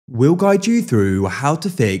We'll guide you through how to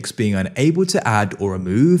fix being unable to add or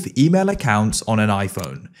remove email accounts on an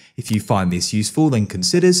iPhone. If you find this useful, then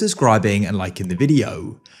consider subscribing and liking the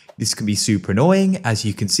video. This can be super annoying. As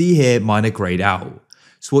you can see here, mine are grayed out.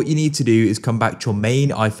 So what you need to do is come back to your main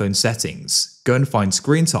iPhone settings. Go and find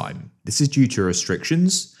screen time. This is due to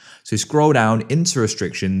restrictions. So scroll down into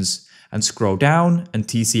restrictions and scroll down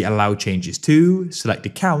until you see allow changes to, select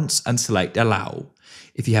accounts and select allow.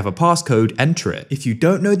 If you have a passcode, enter it. If you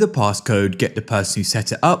don't know the passcode, get the person who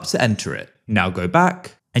set it up to enter it. Now go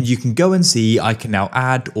back and you can go and see I can now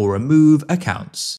add or remove accounts.